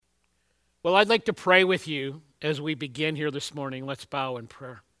Well, I'd like to pray with you as we begin here this morning. Let's bow in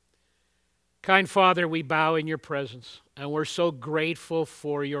prayer. Kind Father, we bow in your presence, and we're so grateful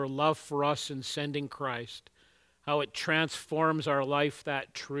for your love for us in sending Christ, how it transforms our life,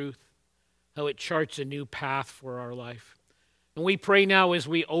 that truth, how it charts a new path for our life. And we pray now as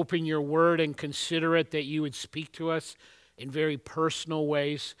we open your word and consider it that you would speak to us in very personal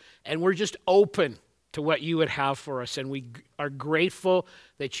ways, and we're just open to what you would have for us, and we are grateful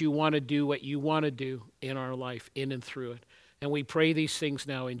that you want to do what you want to do in our life, in and through it. And we pray these things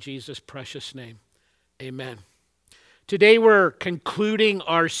now in Jesus' precious name. Amen. Today we're concluding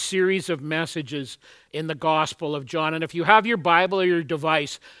our series of messages in the Gospel of John. And if you have your Bible or your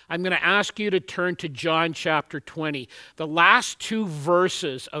device, I'm going to ask you to turn to John chapter 20. The last two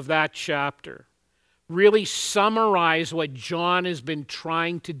verses of that chapter really summarize what John has been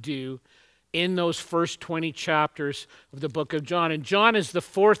trying to do in those first 20 chapters of the book of John. And John is the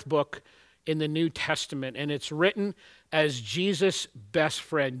fourth book in the New Testament, and it's written as Jesus' best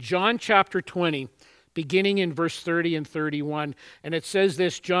friend. John chapter 20, beginning in verse 30 and 31, and it says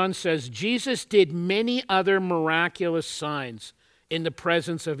this, John says, Jesus did many other miraculous signs in the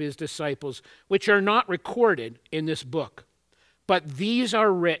presence of his disciples, which are not recorded in this book, but these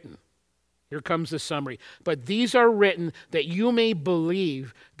are written. Here comes the summary. But these are written that you may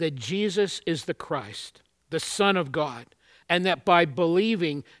believe that Jesus is the Christ, the Son of God, and that by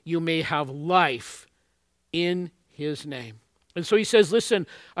believing you may have life in his name. And so he says, listen,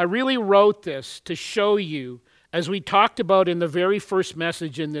 I really wrote this to show you, as we talked about in the very first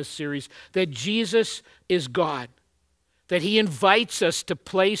message in this series, that Jesus is God, that he invites us to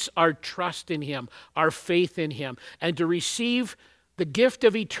place our trust in him, our faith in him, and to receive the gift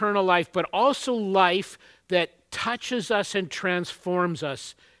of eternal life, but also life that touches us and transforms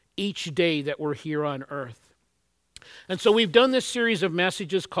us each day that we're here on earth. And so we've done this series of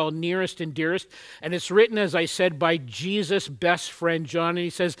messages called Nearest and Dearest, and it's written, as I said, by Jesus' best friend, John. And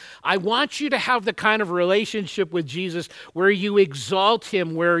he says, I want you to have the kind of relationship with Jesus where you exalt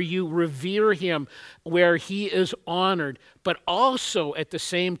him, where you revere him, where he is honored, but also at the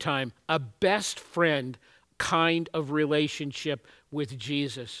same time, a best friend kind of relationship with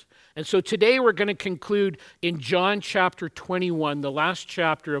Jesus. And so today we're going to conclude in John chapter 21, the last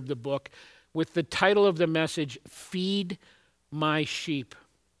chapter of the book, with the title of the message, Feed My Sheep.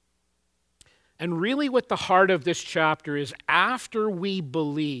 And really what the heart of this chapter is, after we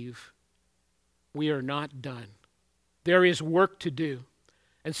believe, we are not done. There is work to do.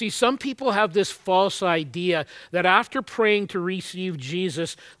 And see, some people have this false idea that after praying to receive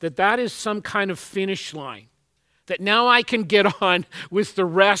Jesus, that is some kind of finish line, that now I can get on with the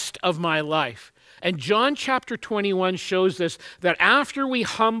rest of my life. And John chapter 21 shows us that after we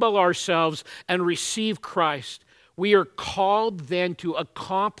humble ourselves and receive Christ, we are called then to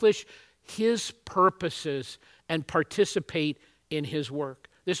accomplish his purposes and participate in his work.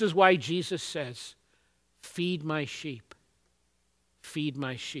 This is why Jesus says, feed my sheep, feed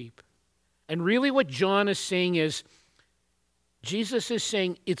my sheep. And really what John is saying is, Jesus is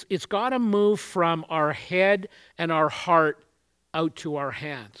saying it's got to move from our head and our heart out to our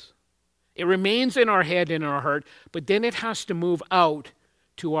hands. It remains in our head and our heart, but then it has to move out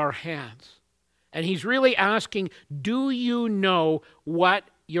to our hands. And he's really asking, do you know what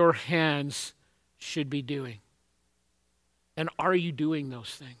your hands should be doing? And are you doing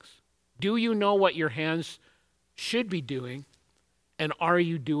those things? Do you know what your hands should be doing? And are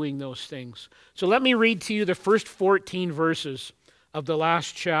you doing those things? So let me read to you the first 14 verses of the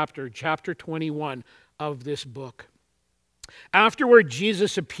last chapter, chapter 21 of this book. Afterward,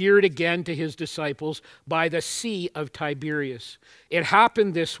 Jesus appeared again to his disciples by the Sea of Tiberias. It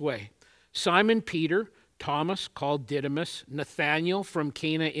happened this way. Simon Peter, Thomas, called Didymus, Nathanael from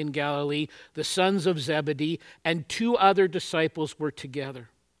Cana in Galilee, the sons of Zebedee, and two other disciples were together.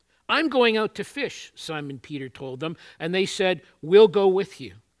 I'm going out to fish, Simon Peter told them, and they said, we'll go with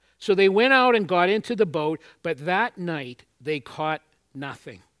you. So they went out and got into the boat, but that night they caught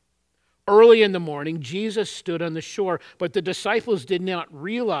nothing. Early in the morning, Jesus stood on the shore, but the disciples did not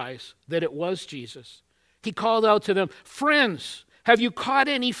realize that it was Jesus. He called out to them, friends, have you caught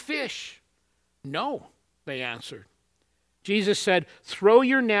any fish? No, they answered. Jesus said, throw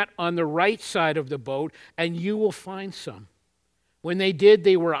your net on the right side of the boat, and you will find some. When they did,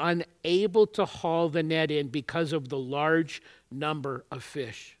 they were unable to haul the net in because of the large number of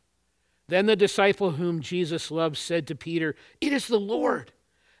fish. Then the disciple whom Jesus loved said to Peter, it is the Lord.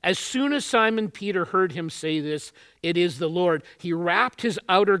 As soon as Simon Peter heard him say this, it is the Lord, he wrapped his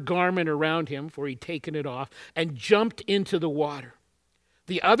outer garment around him, for he'd taken it off, and jumped into the water.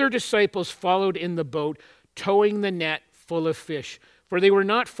 The other disciples followed in the boat, towing the net full of fish, for they were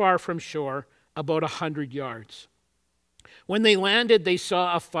not far from shore, about 100 yards. When they landed, they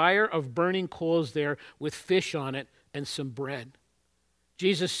saw a fire of burning coals there with fish on it and some bread.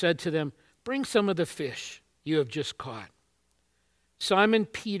 Jesus said to them, "Bring some of the fish you have just caught." Simon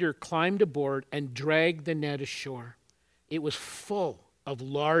Peter climbed aboard and dragged the net ashore. It was full of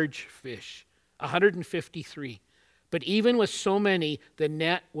large fish, 153. But even with so many, the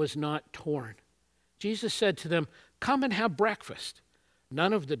net was not torn. Jesus said to them, "Come and have breakfast."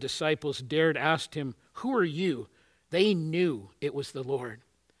 None of the disciples dared ask him, "Who are you?" They knew it was the Lord.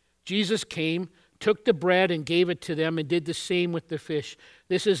 Jesus came, took the bread and gave it to them, and did the same with the fish.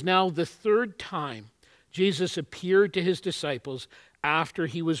 This is now the third time Jesus appeared to his disciples after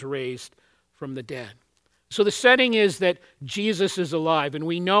he was raised from the dead. So the setting is that Jesus is alive. And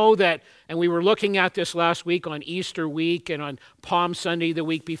we know that, and we were looking at this last week on Easter week and on Palm Sunday the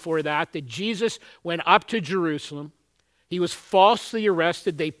week before that Jesus went up to Jerusalem. He was falsely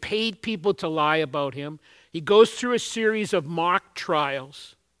arrested. They paid people to lie about him. He goes through a series of mock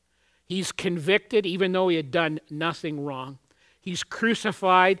trials. He's convicted even though he had done nothing wrong. He's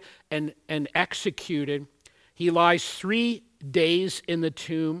crucified and executed. He lies 3 days in the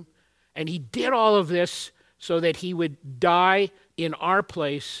tomb. And he did all of this so that he would die in our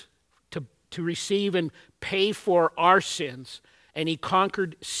place to receive and pay for our sins. And he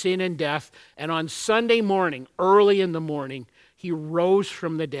conquered sin and death. And on Sunday morning, early in the morning, he rose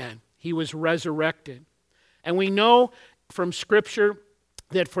from the dead. He was resurrected. And we know from Scripture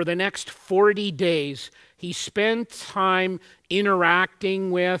that for the next 40 days, he spent time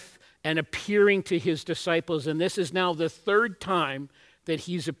interacting with and appearing to his disciples. And this is now the third time that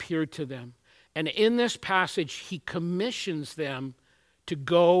he's appeared to them. And in this passage, he commissions them to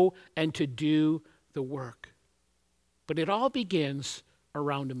go and to do the work. But it all begins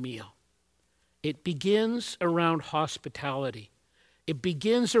around a meal. It begins around hospitality. It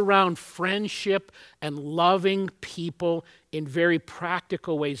begins around friendship and loving people in very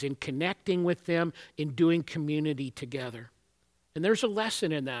practical ways, in connecting with them, in doing community together. And there's a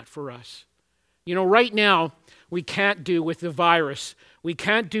lesson in that for us. You know, right now, we can't do with the virus, we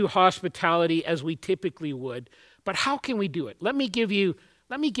can't do hospitality as we typically would. But how can we do it? Let me give you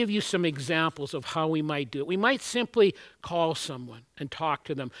some examples of how we might do it. We might simply call someone and talk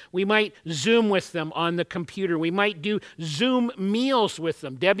to them. We might Zoom with them on the computer. We might do Zoom meals with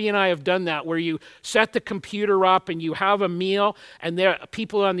them. Debbie and I have done that, where you set the computer up and you have a meal, and there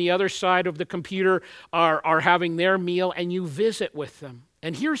people on the other side of the computer are having their meal, and you visit with them.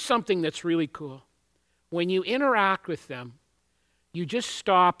 And here's something that's really cool. When you interact with them, you just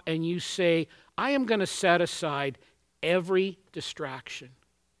stop and you say, I am going to set aside every distraction.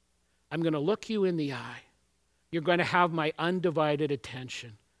 I'm going to look you in the eye. You're going to have my undivided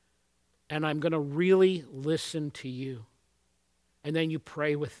attention. And I'm going to really listen to you. And then you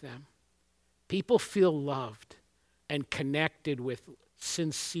pray with them. People feel loved and connected with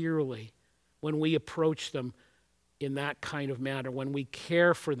sincerely when we approach them in that kind of manner, when we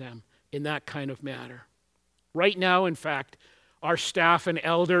care for them in that kind of manner. Right now, in fact, our staff and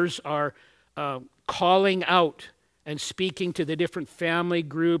elders are calling out and speaking to the different family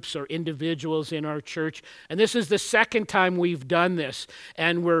groups or individuals in our church. And this is the second time we've done this.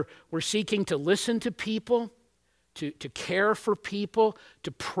 And we're seeking to listen to people, to care for people,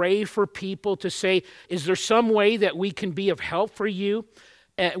 to pray for people, to say, is there some way that we can be of help for you,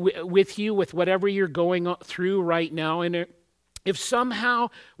 with whatever you're going through right now? And if somehow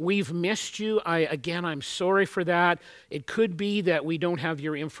we've missed you, I'm sorry for that. It could be that we don't have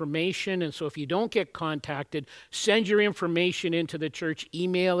your information, and so if you don't get contacted, send your information into the church,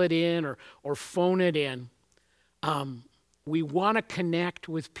 email it in or phone it in. We want to connect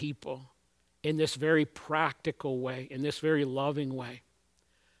with people in this very practical way, in this very loving way.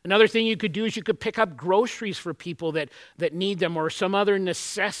 Another thing you could do is you could pick up groceries for people that need them, or some other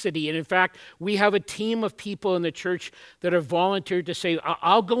necessity. And in fact, we have a team of people in the church that have volunteered to say,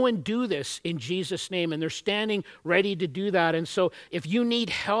 I'll go and do this in Jesus' name. And they're standing ready to do that. And so if you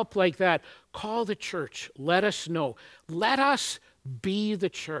need help like that, call the church. Let us know. Let us be the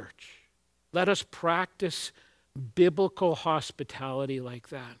church. Let us practice biblical hospitality like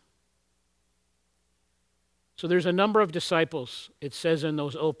that. So there's a number of disciples, it says in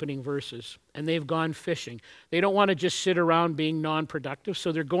those opening verses, and they've gone fishing. They don't want to just sit around being non-productive,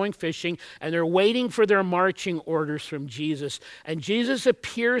 so they're going fishing, and they're waiting for their marching orders from Jesus. And Jesus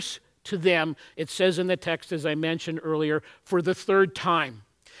appears to them, it says in the text, as I mentioned earlier, for the third time.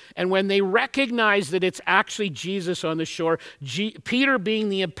 And when they recognize that it's actually Jesus on the shore, Peter, being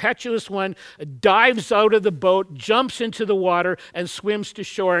the impetuous one, dives out of the boat, jumps into the water, and swims to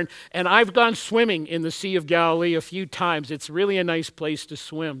shore. And I've gone swimming in the Sea of Galilee a few times. It's really a nice place to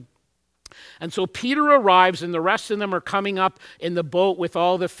swim. And so Peter arrives, and the rest of them are coming up in the boat with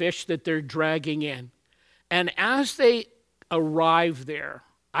all the fish that they're dragging in. And as they arrive there,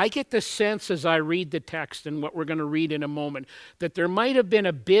 I get the sense as I read the text and what we're going to read in a moment, that there might have been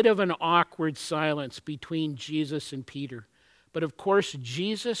a bit of an awkward silence between Jesus and Peter. But of course,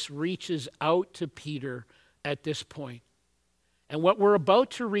 Jesus reaches out to Peter at this point. And what we're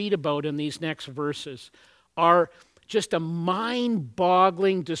about to read about in these next verses are just a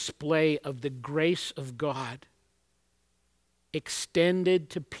mind-boggling display of the grace of God extended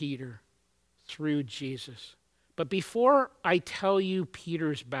to Peter through Jesus. But before I tell you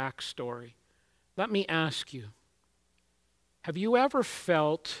Peter's backstory, let me ask you, have you ever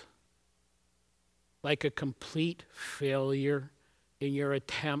felt like a complete failure in your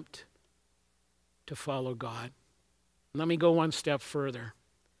attempt to follow God? Let me go one step further.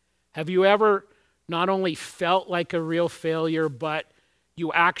 Have you ever not only felt like a real failure, but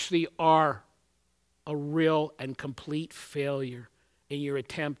you actually are a real and complete failure in your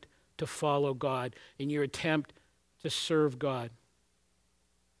attempt to follow God, in your attempt to serve God?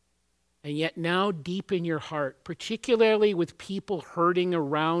 And yet now deep in your heart, particularly with people hurting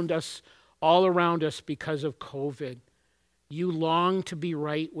around us, all around us because of COVID, you long to be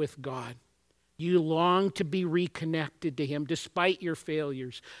right with God. You long to be reconnected to Him despite your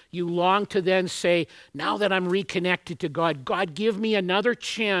failures. You long to then say, now that I'm reconnected to God, God, give me another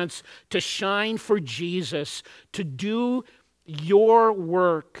chance to shine for Jesus, to do your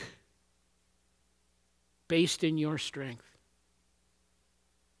work based in your strength.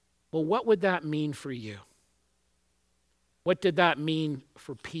 Well, what would that mean for you? What did that mean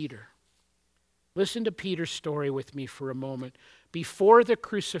for Peter? Listen to Peter's story with me for a moment. Before the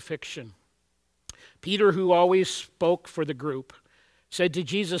crucifixion, Peter, who always spoke for the group, said to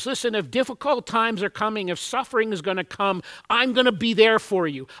Jesus, listen, if difficult times are coming, if suffering is going to come, I'm going to be there for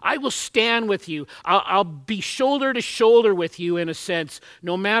you. I will stand with you. I'll be shoulder to shoulder with you in a sense,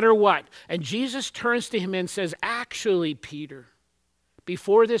 no matter what. And Jesus turns to him and says, actually, Peter,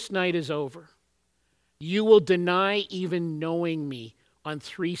 before this night is over, you will deny even knowing me on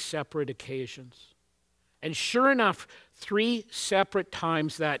 3 separate occasions. And sure enough, 3 separate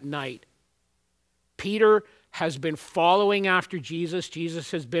times that night, Peter has been following after Jesus.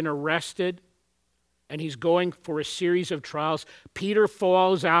 Jesus has been arrested, and he's going for a series of trials. Peter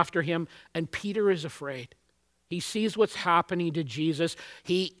follows after him, and Peter is afraid. He sees what's happening to Jesus.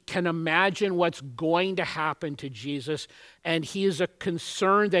 He can imagine what's going to happen to Jesus, and he is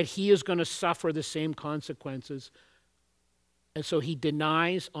concerned that he is going to suffer the same consequences. And so he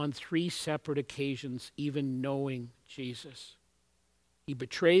denies on 3 separate occasions even knowing Jesus. He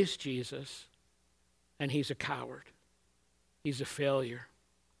betrays Jesus. And he's a coward. He's a failure.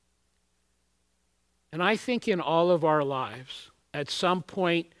 And I think in all of our lives, at some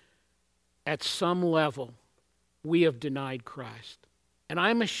point, at some level, we have denied Christ. And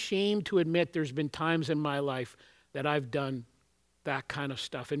I'm ashamed to admit there's been times in my life that I've done that kind of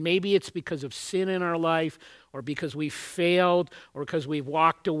stuff. And maybe it's because of sin in our life, or because we failed, or because we've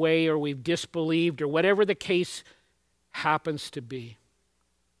walked away, or we've disbelieved, or whatever the case happens to be.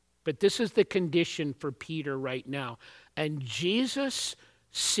 But this is the condition for Peter right now. And Jesus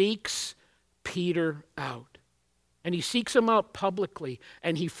seeks Peter out. And he seeks him out publicly.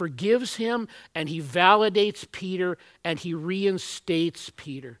 And he forgives him, and he validates Peter, and he reinstates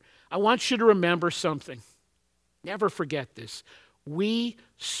Peter. I want you to remember something. Never forget this. We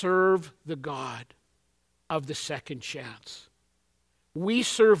serve the God of the second chance. We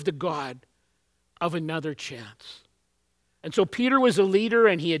serve the God of another chance. And so Peter was a leader,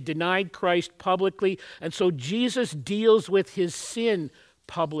 and he had denied Christ publicly. And so Jesus deals with his sin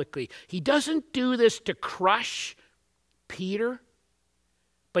publicly. He doesn't do this to crush Peter,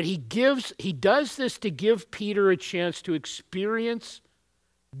 but he does this to give Peter a chance to experience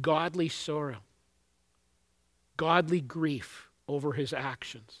godly sorrow, godly grief over his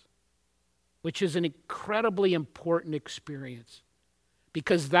actions, which is an incredibly important experience,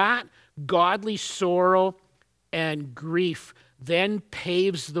 because that godly sorrow and grief then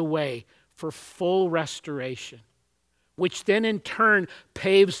paves the way for full restoration, which then in turn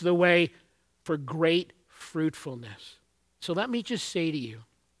paves the way for great fruitfulness. So let me just say to you,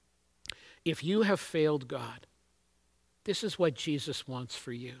 if you have failed God, this is what Jesus wants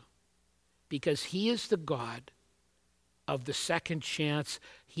for you, because he is the God of the second chance.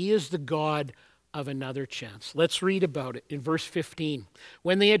 He is the God of another chance. Let's read about it in verse 15.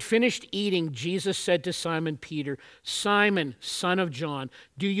 When they had finished eating, Jesus said to Simon Peter, "Simon, son of John,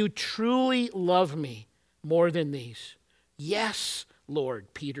 do you truly love me more than these?" "Yes,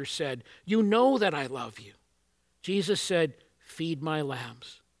 Lord," Peter said. "You know that I love you." Jesus said, "Feed my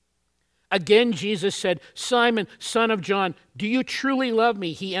lambs." Again, Jesus said, "Simon, son of John, do you truly love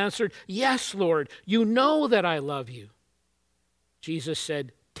me?" He answered, "Yes, Lord, you know that I love you." Jesus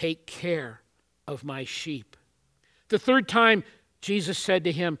said, "Take care of my sheep." The third time, Jesus said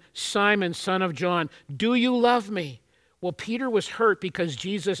to him, "Simon, son of John, do you love me?" Well, Peter was hurt because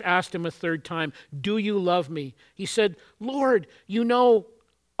Jesus asked him a third time, "Do you love me?" He said, "Lord, you know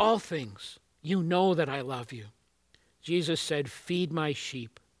all things. You know that I love you." Jesus said, "Feed my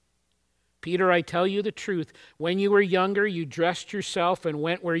sheep." "Peter, I tell you the truth. When you were younger, you dressed yourself and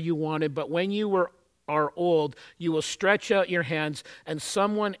went where you wanted. But when you are old, you will stretch out your hands, and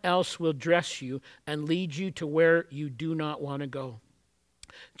someone else will dress you and lead you to where you do not want to go."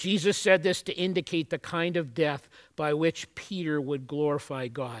 Jesus said this to indicate the kind of death by which Peter would glorify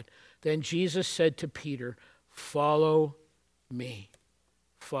God. Then Jesus said to Peter, "Follow me.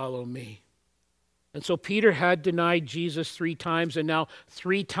 Follow me." And so Peter had denied Jesus 3 times, and now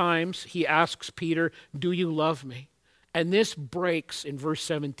 3 times he asks Peter, "Do you love me?" And this breaks, in verse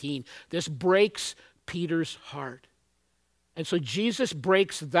 17, this breaks Peter's heart. And so Jesus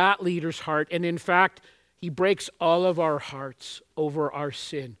breaks that leader's heart, and in fact, he breaks all of our hearts over our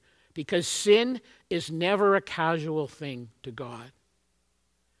sin, because sin is never a casual thing to God.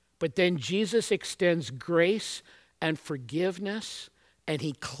 But then Jesus extends grace and forgiveness, and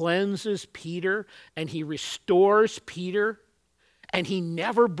he cleanses Peter, and he restores Peter, and he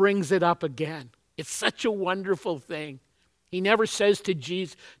never brings it up again. It's such a wonderful thing. He never says to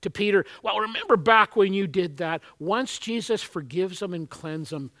Peter, "Well, remember back when you did that." Once Jesus forgives him and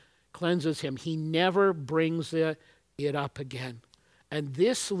cleanses him, he never brings it up again. And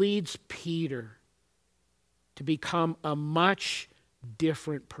this leads Peter to become a much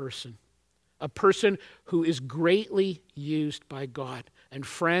different person, a person who is greatly used by God. And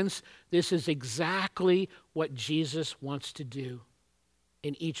friends, this is exactly what Jesus wants to do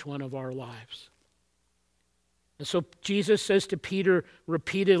in each one of our lives. And so Jesus says to Peter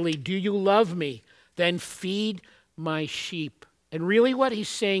repeatedly, "Do you love me? Then feed my sheep." And really what he's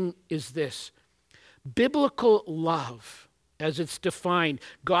saying is this: biblical love, as it's defined,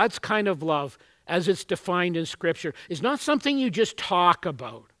 God's kind of love, as it's defined in Scripture, is not something you just talk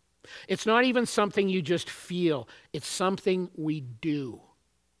about. It's not even something you just feel. It's something we do.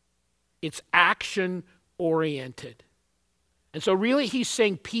 It's action-oriented. And so really he's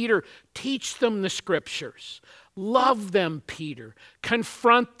saying, Peter, teach them the Scriptures. Love them, Peter.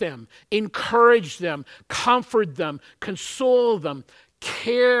 Confront them. Encourage them. Comfort them. Console them.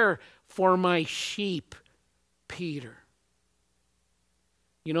 Care for my sheep, Peter.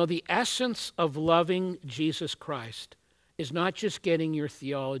 You know, the essence of loving Jesus Christ is not just getting your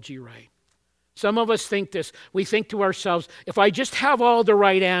theology right. Some of us think this. We think to ourselves, if I just have all the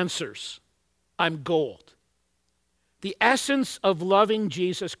right answers, I'm gold. The essence of loving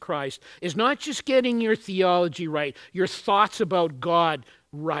Jesus Christ is not just getting your theology right, your thoughts about God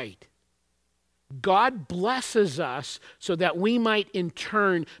right. God blesses us so that we might in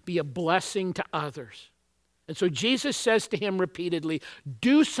turn be a blessing to others. And so Jesus says to him repeatedly,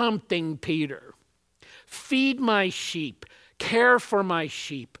 "Do something, Peter. Feed my sheep. Care for my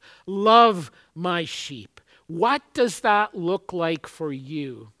sheep. Love my sheep." What does that look like for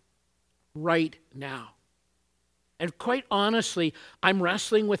you right now? And quite honestly, I'm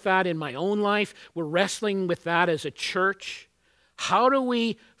wrestling with that in my own life. We're wrestling with that as a church. How do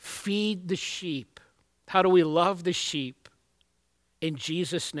we feed the sheep? How do we love the sheep in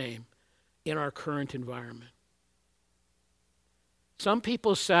Jesus' name in our current environment? Some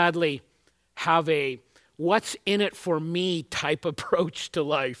people sadly have a what's in it for me type approach to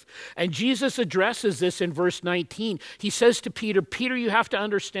life. And Jesus addresses this in verse 19. He says to Peter, "Peter, you have to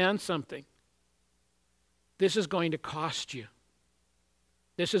understand something. This is going to cost you.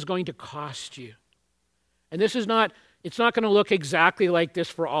 This is going to cost you." And it's not going to look exactly like this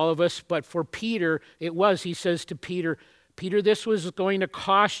for all of us, but for Peter, it was. He says to Peter, "Peter, this was going to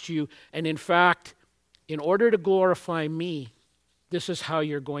cost you. And in fact, in order to glorify me, this is how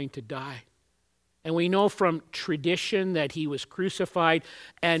you're going to die." And we know from tradition that he was crucified.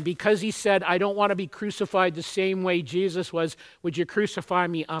 And because he said, "I don't want to be crucified the same way Jesus was, would you crucify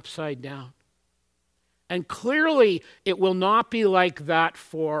me upside down?" And clearly, it will not be like that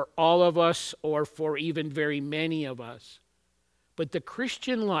for all of us or for even very many of us. But the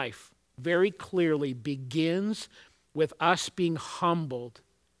Christian life very clearly begins with us being humbled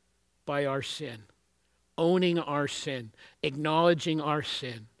by our sin, owning our sin, acknowledging our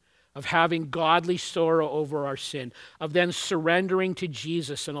sin, of having godly sorrow over our sin, of then surrendering to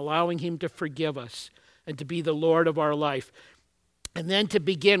Jesus and allowing him to forgive us and to be the Lord of our life. And then to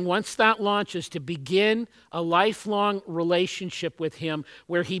begin, once that launches, to begin a lifelong relationship with him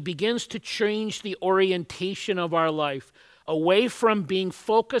where he begins to change the orientation of our life away from being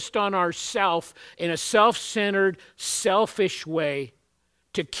focused on ourself in a self-centered, selfish way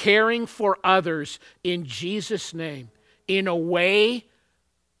to caring for others in Jesus' name in a way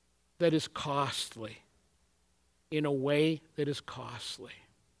that is costly. In a way that is costly.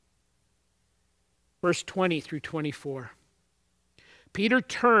 Verse 20 through 24. Peter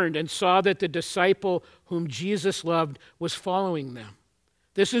turned and saw that the disciple whom Jesus loved was following them.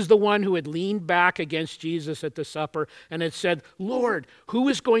 This is the one who had leaned back against Jesus at the supper and had said, "Lord, who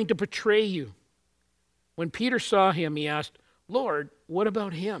is going to betray you?" When Peter saw him, he asked, "Lord, what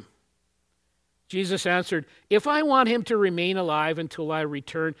about him?" Jesus answered, "If I want him to remain alive until I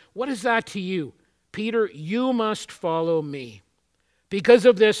return, what is that to you? Peter, you must follow me." Because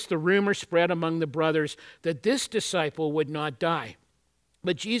of this, the rumor spread among the brothers that this disciple would not die.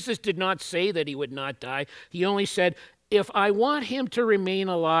 But Jesus did not say that he would not die. He only said, "If I want him to remain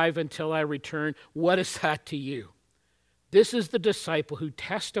alive until I return, what is that to you?" This is the disciple who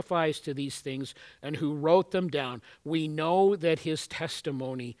testifies to these things and who wrote them down. We know that his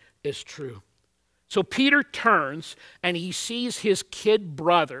testimony is true. So Peter turns and he sees his kid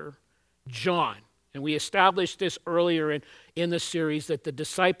brother, John. And we established this earlier in the series that the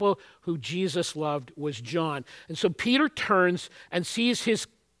disciple who Jesus loved was John. And so Peter turns and sees his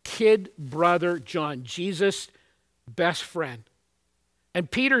kid brother, John, Jesus' best friend.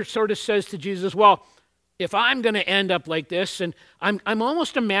 And Peter sort of says to Jesus, well, if I'm going to end up like this, and I'm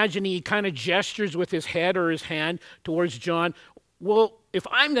almost imagining he kind of gestures with his head or his hand towards John, well, if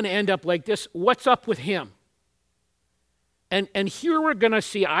I'm going to end up like this, what's up with him? And here we're going to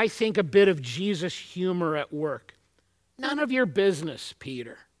see, I think, a bit of Jesus humor at work. None of your business,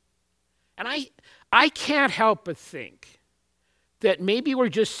 Peter. And I can't help but think that maybe we're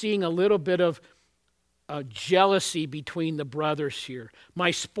just seeing a little bit of jealousy between the brothers here.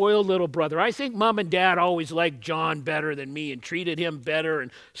 My spoiled little brother. I think mom and dad always liked John better than me and treated him better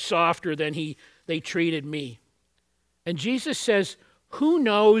and softer than they treated me. And Jesus says, who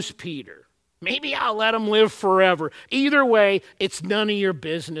knows, Peter? Maybe I'll let him live forever. Either way, it's none of your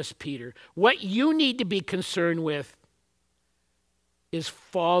business, Peter. What you need to be concerned with is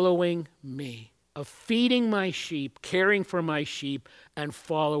following me, of feeding my sheep, caring for my sheep, and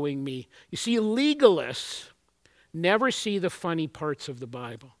following me. You see, legalists never see the funny parts of the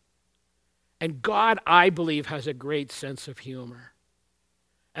Bible. And God, I believe, has a great sense of humor.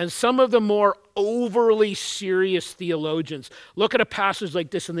 And some of the more overly serious theologians look at a passage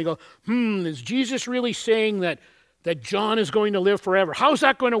like this and they go, is Jesus really saying that John is going to live forever? How's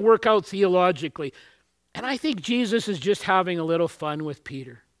that going to work out theologically? And I think Jesus is just having a little fun with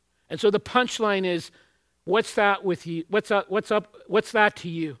Peter. And so the punchline is, what's that with you? What's that to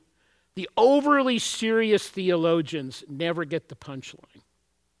you? The overly serious theologians never get the punchline.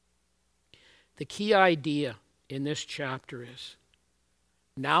 The key idea in this chapter is,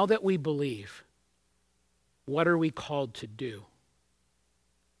 now that we believe, what are we called to do?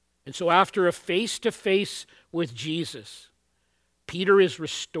 And so after a face-to-face with Jesus, Peter is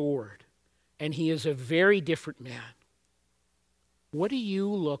restored, and he is a very different man. What do you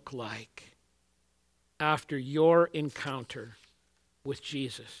look like after your encounter with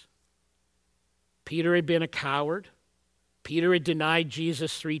Jesus? Peter had been a coward. Peter had denied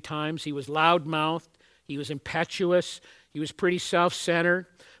Jesus 3 times. He was loud-mouthed. He was impetuous. He was pretty self-centered.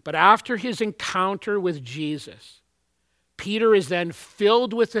 But after his encounter with Jesus, Peter is then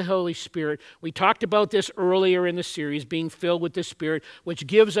filled with the Holy Spirit. We talked about this earlier in the series, being filled with the Spirit, which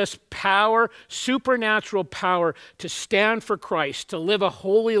gives us power, supernatural power, to stand for Christ, to live a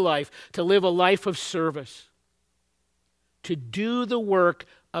holy life, to live a life of service, to do the work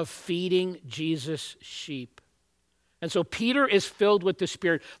of feeding Jesus' sheep. And so Peter is filled with the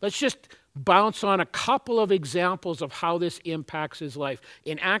Spirit. Let's just bounce on a couple of examples of how this impacts his life.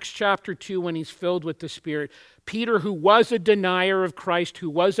 In Acts chapter 2, when he's filled with the Spirit, Peter, who was a denier of Christ, who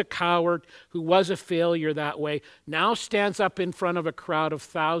was a coward, who was a failure that way, now stands up in front of a crowd of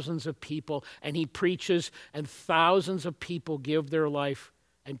thousands of people, and he preaches, and thousands of people give their life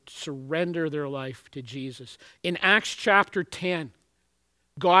and surrender their life to Jesus. In Acts chapter 10,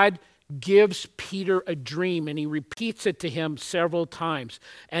 God gives Peter a dream, and he repeats it to him several times.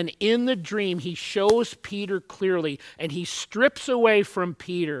 And in the dream, he shows Peter clearly, and he strips away from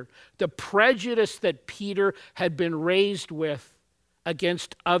Peter the prejudice that Peter had been raised with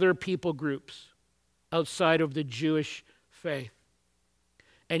against other people groups outside of the Jewish faith.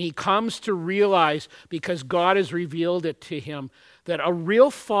 And he comes to realize, because God has revealed it to him, that a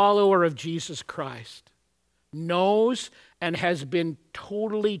real follower of Jesus Christ knows and has been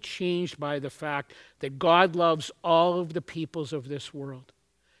totally changed by the fact that God loves all of the peoples of this world.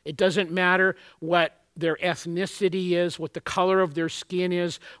 It doesn't matter what their ethnicity is, what the color of their skin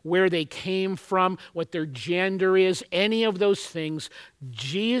is, where they came from, what their gender is, any of those things,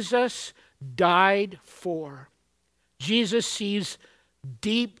 Jesus died for. Jesus sees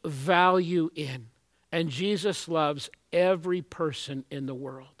deep value in, and Jesus loves every person in the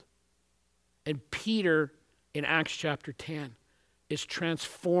world. And Peter, in Acts chapter 10, is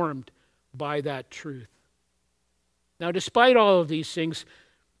transformed by that truth. Now, despite all of these things,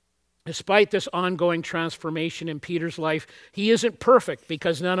 despite this ongoing transformation in Peter's life, he isn't perfect,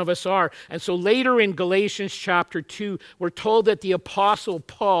 because none of us are. And so later in Galatians chapter 2, we're told that the Apostle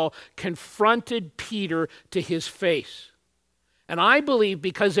Paul confronted Peter to his face. And I believe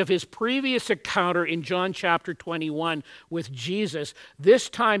because of his previous encounter in John chapter 21 with Jesus, this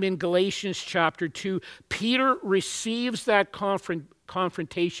time in Galatians chapter 2, Peter receives that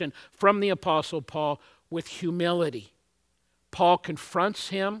confrontation from the Apostle Paul with humility. Paul confronts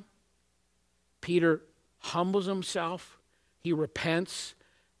him. Peter humbles himself, he repents,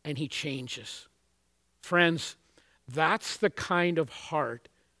 and he changes. Friends, that's the kind of heart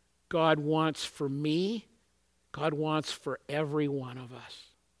God wants for me, God wants for every one of us.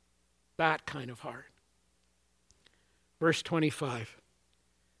 That kind of heart. Verse 25.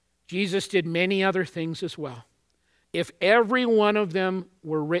 Jesus did many other things as well. If every one of them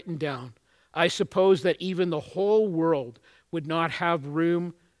were written down, I suppose that even the whole world would not have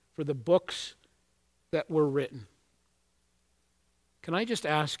room for the books that were written. Can I just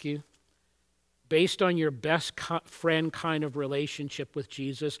ask you, based on your best friend kind of relationship with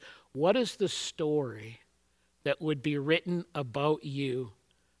Jesus, what is the story that would be written about you,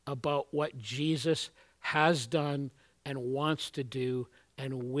 about what Jesus has done and wants to do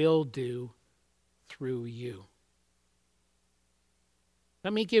and will do through you?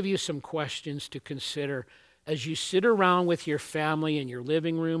 Let me give you some questions to consider as you sit around with your family in your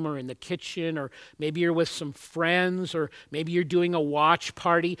living room or in the kitchen, or maybe you're with some friends, or maybe you're doing a watch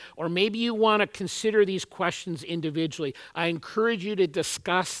party, or maybe you want to consider these questions individually. I encourage you to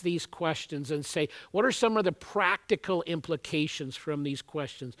discuss these questions and say, what are some of the practical implications from these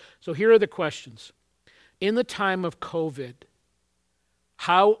questions? So here are the questions. In the time of COVID,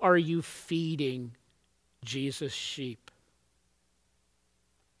 how are you feeding Jesus' sheep?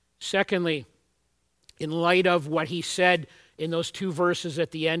 Secondly, in light of what he said in those 2 verses at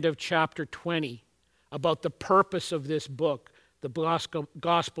the end of chapter 20 about the purpose of this book, the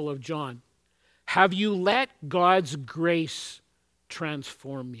Gospel of John, have you let God's grace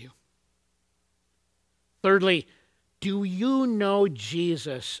transform you? Thirdly, do you know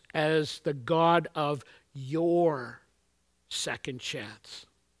Jesus as the God of your second chance,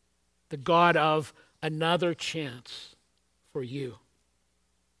 the God of another chance for you?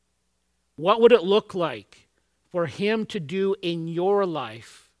 What would it look like for him to do in your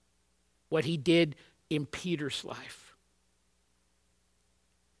life what he did in Peter's life?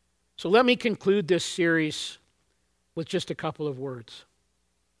 So let me conclude this series with just a couple of words.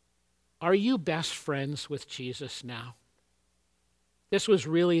 Are you best friends with Jesus now? This was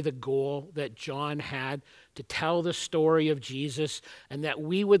really the goal that John had, to tell the story of Jesus, and that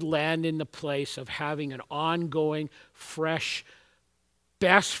we would land in the place of having an ongoing, fresh,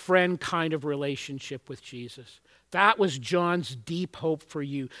 best friend kind of relationship with Jesus. That was John's deep hope for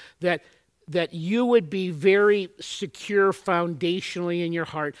you, that you would be very secure foundationally in your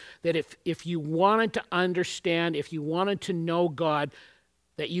heart, that if you wanted to understand, if you wanted to know God,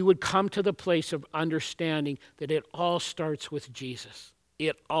 that you would come to the place of understanding that it all starts with Jesus.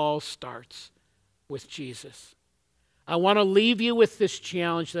 It all starts with Jesus. I want to leave you with this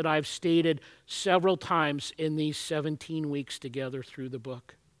challenge that I've stated several times in these 17 weeks together through the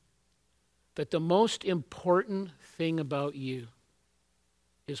book. That the most important thing about you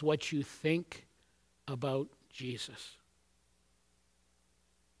is what you think about Jesus.